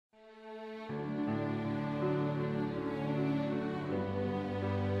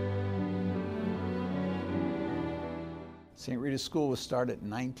St. Rita's School was started in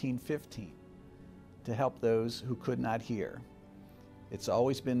 1915 to help those who could not hear. It's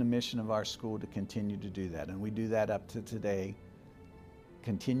always been the mission of our school to continue to do that, and we do that up to today,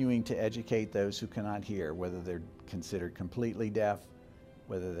 continuing to educate those who cannot hear, whether they're considered completely deaf,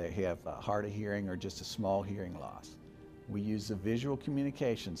 whether they have hard of hearing or just a small hearing loss. We use the visual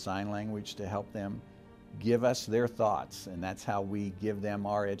communication, sign language, to help them give us their thoughts, and that's how we give them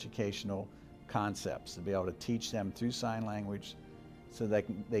our educational concepts, to be able to teach them through sign language so that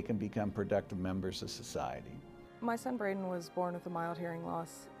they can become productive members of society. My son Braden was born with a mild hearing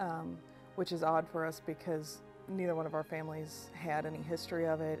loss, which is odd for us because neither one of our families had any history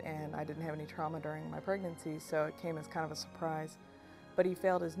of it, and I didn't have any trauma during my pregnancy, so it came as kind of a surprise. But he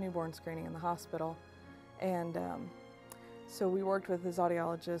failed his newborn screening in the hospital, and so we worked with his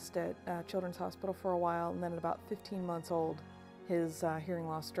audiologist at Children's Hospital for a while, and then at about 15 months old, his hearing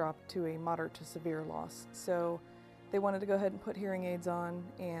loss dropped to a moderate to severe loss. So they wanted to go ahead and put hearing aids on,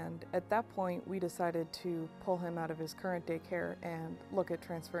 and at that point we decided to pull him out of his current daycare and look at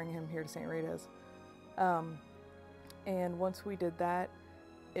transferring him here to St. Rita's. And once we did that,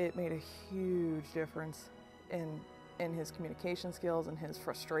 it made a huge difference in his communication skills and his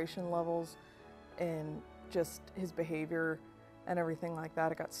frustration levels and just his behavior and everything like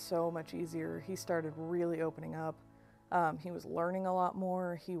that. It got so much easier. He started really opening up. He was learning a lot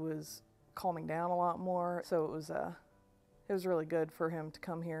more. He was calming down a lot more. So it was really good for him to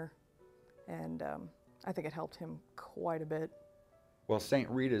come here, and I think it helped him quite a bit. Well, St.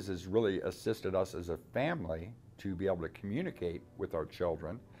 Rita's has really assisted us as a family to be able to communicate with our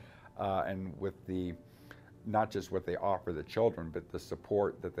children, and with not just what they offer the children, but the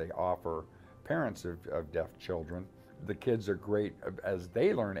support that they offer parents of deaf children. The kids are great as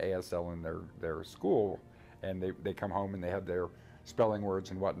they learn ASL in their school, and they come home and they have their spelling words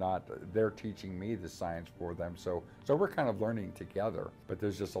and whatnot. They're teaching me the science for them, so we're kind of learning together. But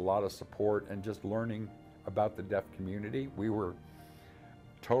there's just a lot of support and just learning about the deaf community. We were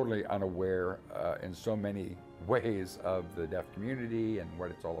totally unaware in so many ways of the deaf community and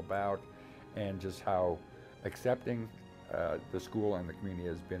what it's all about, and just how accepting the school and the community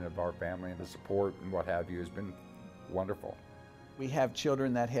has been of our family, and the support and what have you has been wonderful. We have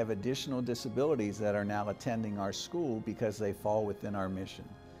children that have additional disabilities that are now attending our school because they fall within our mission.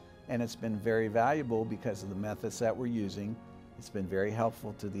 And it's been very valuable because of the methods that we're using. It's been very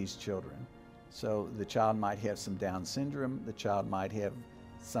helpful to these children. So the child might have some Down syndrome, the child might have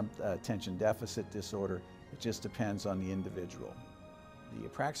some attention deficit disorder. It just depends on the individual. The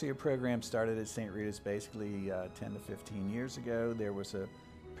apraxia program started at St. Rita's basically 10 to 15 years ago. There was a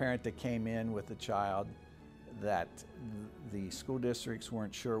parent that came in with a child that the school districts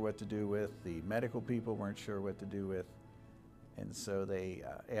weren't sure what to do with, the medical people weren't sure what to do with, and so they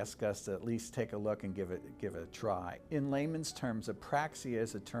asked us to at least take a look and give it a try. In layman's terms, apraxia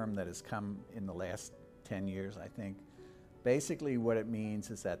is a term that has come in the last 10 years, I think. Basically what it means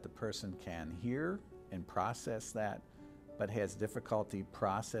is that the person can hear and process that, but has difficulty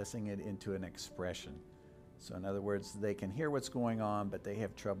processing it into an expression. So in other words, they can hear what's going on, but they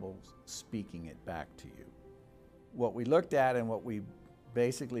have trouble speaking it back to you. What we looked at and what we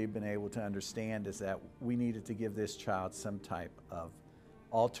basically been able to understand is that we needed to give this child some type of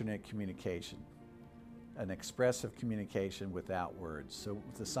alternate communication, an expressive communication without words. So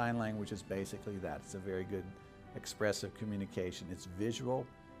the sign language is basically that. It's a very good expressive communication. It's visual.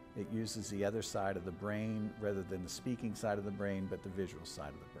 It uses the other side of the brain rather than the speaking side of the brain, but the visual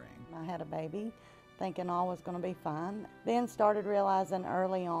side of the brain. I had a baby thinking all was going to be fine. Then started realizing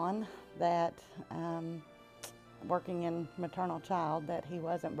early on that working in maternal child, that he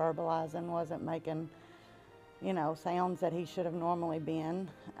wasn't verbalizing, wasn't making, sounds that he should have normally been.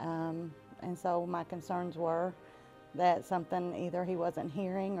 And so my concerns were that something, either he wasn't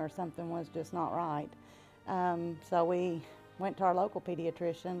hearing or something was just not right. So we went to our local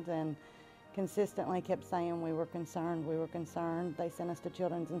pediatricians and consistently kept saying we were concerned, we were concerned. They sent us to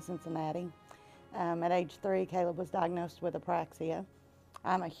Children's in Cincinnati. At age 3, Caleb was diagnosed with apraxia.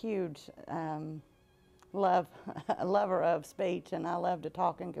 I'm a huge lover of speech, and I love to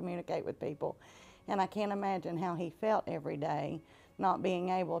talk and communicate with people. And I can't imagine how he felt every day, not being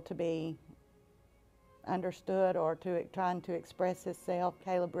able to be understood or trying to express himself.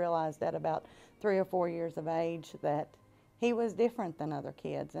 Caleb realized at about 3 or 4 years of age that he was different than other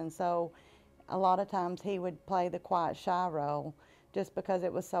kids, and so a lot of times he would play the quiet, shy role just because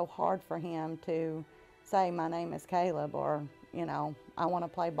it was so hard for him to say, "My name is Caleb," or, "I want to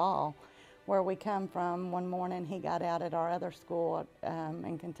play ball." Where we come from, one morning he got out at our other school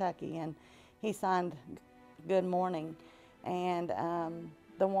in Kentucky, and he signed "Good Morning," and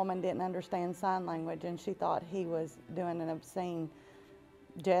the woman didn't understand sign language, and she thought he was doing an obscene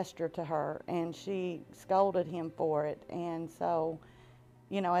gesture to her, and she scolded him for it. And so,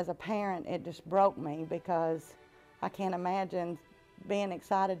 you know, as a parent, it just broke me, because I can't imagine being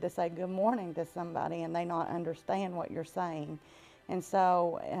excited to say good morning to somebody and they not understand what you're saying. And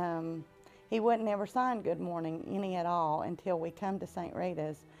so he wouldn't ever sign good morning any at all until we come to St.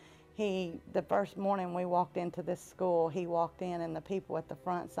 Rita's. The first morning we walked into this school, he walked in and the people at the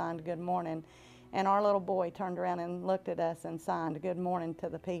front signed good morning, and our little boy turned around and looked at us and signed good morning to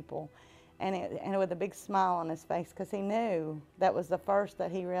the people, and with a big smile on his face, because he knew that was the first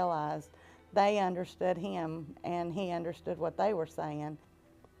that he realized they understood him and he understood what they were saying.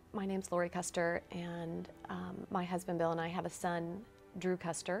 My name's Lori Custer, and my husband Bill and I have a son, Drew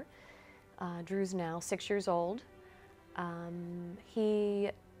Custer. Drew's now 6 years old. He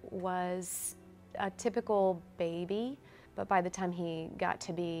was a typical baby, but by the time he got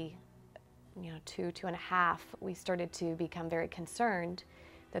to be, you know, 2.5, we started to become very concerned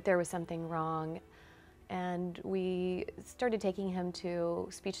that there was something wrong. And we started taking him to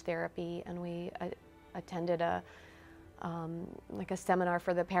speech therapy, and we attended like a seminar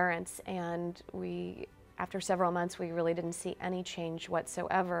for the parents, and after several months, we really didn't see any change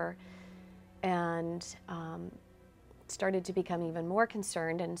whatsoever, and started to become even more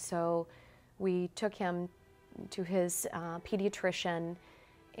concerned. And so we took him to his pediatrician,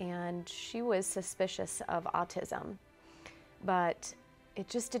 and she was suspicious of autism, but it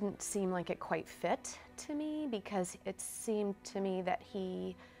just didn't seem like it quite fit to me, because it seemed to me that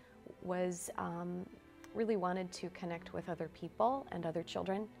he was really wanted to connect with other people and other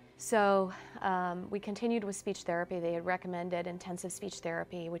children. So we continued with speech therapy. They had recommended intensive speech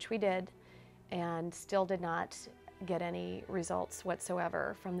therapy, which we did, and still did not get any results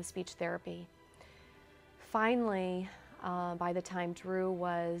whatsoever from the speech therapy. Finally, by the time Drew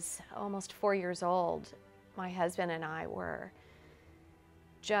was almost 4 years old, my husband and I were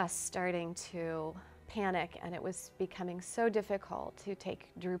just starting to panic, and it was becoming so difficult to take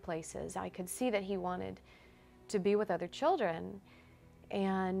Drew places. I could see that he wanted to be with other children,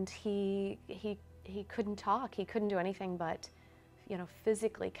 and he couldn't talk. He couldn't do anything but, you know,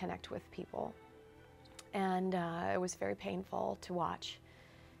 physically connect with people. And it was very painful to watch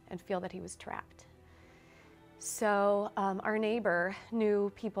and feel that he was trapped. So our neighbor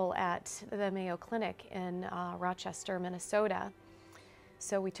knew people at the Mayo Clinic in Rochester, Minnesota.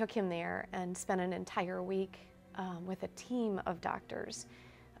 So we took him there and spent an entire week with a team of doctors,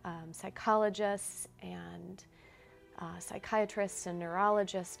 psychologists and psychiatrists and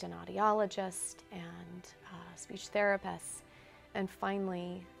neurologists and audiologists and speech therapists. And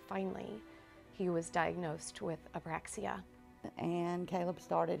finally, he was diagnosed with apraxia. And Caleb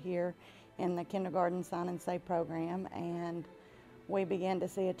started here in the kindergarten Sign and Say program, and we began to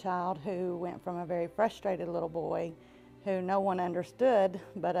see a child who went from a very frustrated little boy who no one understood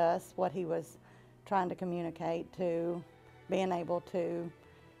but us what he was trying to communicate, to being able to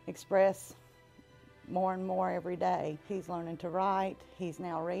express more and more every day. He's learning to write, he's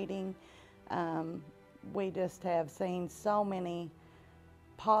now reading. We just have seen so many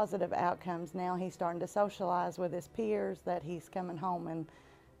positive outcomes. Now he's starting to socialize with his peers, that he's coming home and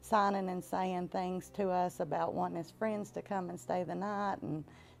signing and saying things to us about wanting his friends to come and stay the night, and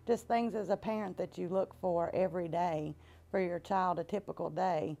just things as a parent that you look for every day for your child, a typical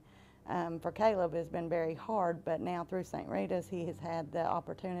day. For Caleb, it's been very hard, but now through St. Rita's, he has had the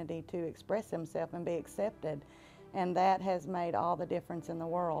opportunity to express himself and be accepted, and that has made all the difference in the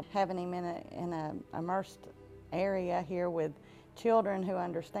world. Having him in an immersed area here with children who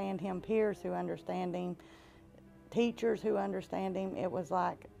understand him, peers who understand him, teachers who understand him, it was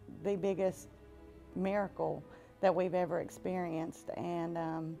like the biggest miracle that we've ever experienced. And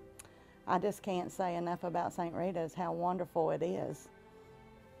I just can't say enough about St. Rita's, how wonderful it is.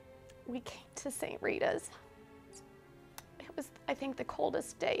 We came to St. Rita's. It was, I think, the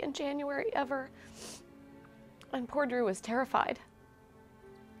coldest day in January ever, and poor Drew was terrified.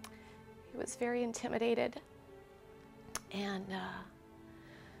 He was very intimidated, and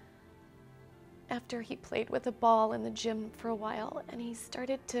after he played with a ball in the gym for a while, and he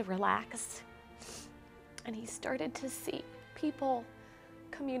started to relax, and he started to see people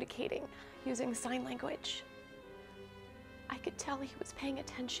communicating using sign language, I could tell he was paying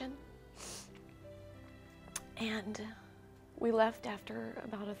attention. And we left after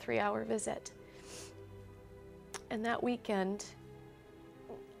about a 3-hour visit. And that weekend,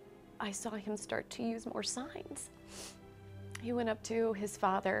 I saw him start to use more signs. He went up to his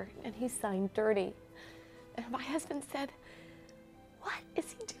father and he signed dirty. And my husband said, "What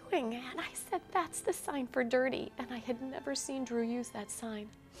is he doing?" And I said, "That's the sign for dirty." And I had never seen Drew use that sign.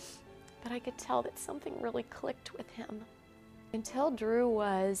 but I could tell that something really clicked with him. Until Drew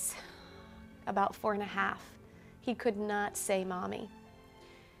was about 4.5, he could not say mommy.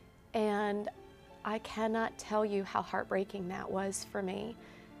 And I cannot tell you how heartbreaking that was for me,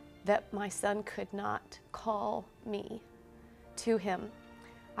 that my son could not call me to him.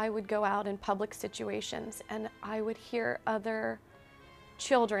 I would go out in public situations and I would hear other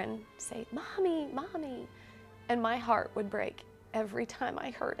children say, "Mommy, mommy," and my heart would break every time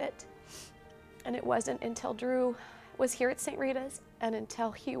I heard it. And it wasn't until Drew was here at St. Rita's and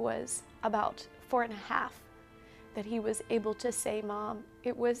until he was about 4.5 that he was able to say mom.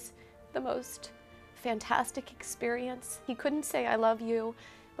 It was the most fantastic experience. He couldn't say I love you,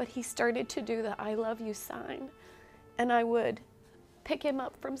 but he started to do the I love you sign. And I would pick him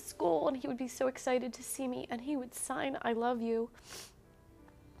up from school and he would be so excited to see me and he would sign I love you.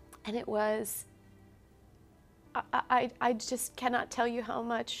 And it was, I just cannot tell you how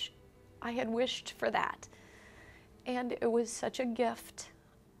much I had wished for that. And it was such a gift.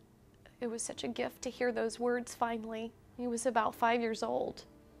 It was such a gift to hear those words finally. He was about 5 years old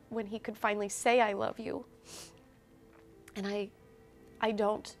when he could finally say I love you. And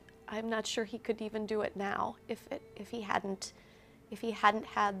I'm not sure he could even do it now if he hadn't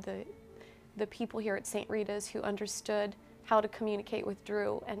had the people here at St. Rita's who understood how to communicate with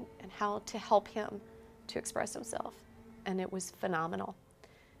Drew and how to help him to express himself. And it was phenomenal.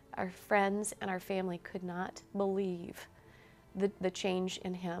 Our friends and our family could not believe the change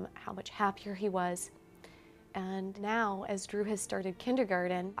in him, how much happier he was. And now, as Drew has started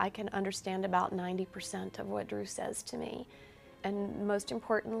kindergarten, I can understand about 90% of what Drew says to me. And most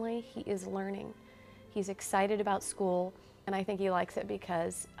importantly, he is learning. He's excited about school, and I think he likes it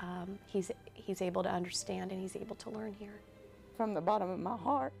because he's able to understand and he's able to learn here. From the bottom of my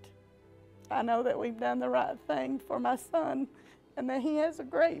heart, I know that we've done the right thing for my son and that he has a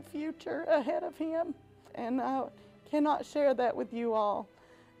great future ahead of him. And I cannot share that with you all.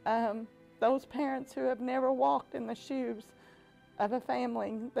 Those parents who have never walked in the shoes of a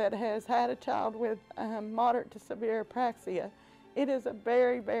family that has had a child with moderate to severe apraxia, it is a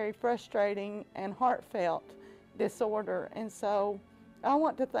very, very frustrating and heartfelt disorder. And so I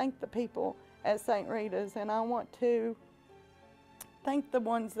want to thank the people at St. Rita's, and I want to thank the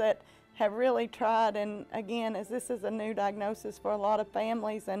ones that have really tried. And again, as this is a new diagnosis for a lot of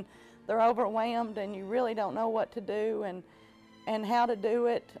families and they're overwhelmed and you really don't know what to do and how to do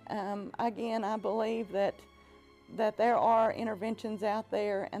it, again, I believe that there are interventions out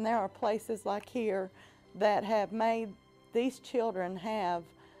there, and there are places like here that have made these children have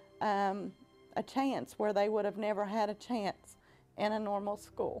a chance where they would have never had a chance in a normal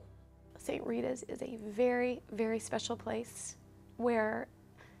school. St. Rita's is a very, very special place where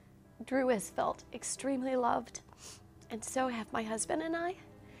Drew has felt extremely loved, and so have my husband and I.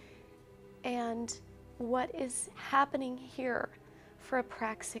 And what is happening here for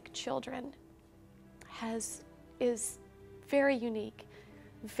apraxic children is very unique,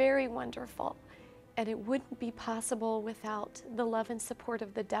 very wonderful, and it wouldn't be possible without the love and support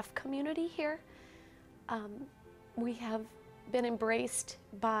of the deaf community here. We have been embraced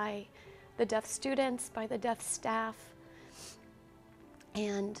by the deaf students, by the deaf staff,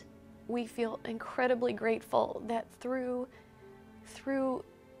 and we feel incredibly grateful that through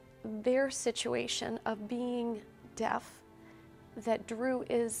their situation of being deaf, that Drew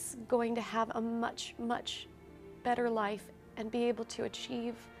is going to have a much, much better life and be able to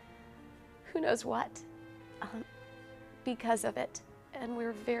achieve who knows what because of it. And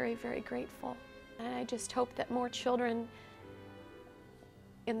we're very, very grateful. And I just hope that more children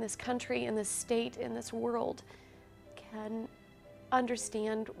in this country, in this state, in this world can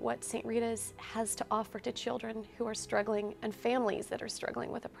understand what St. Rita's has to offer to children who are struggling and families that are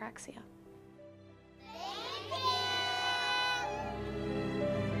struggling with apraxia.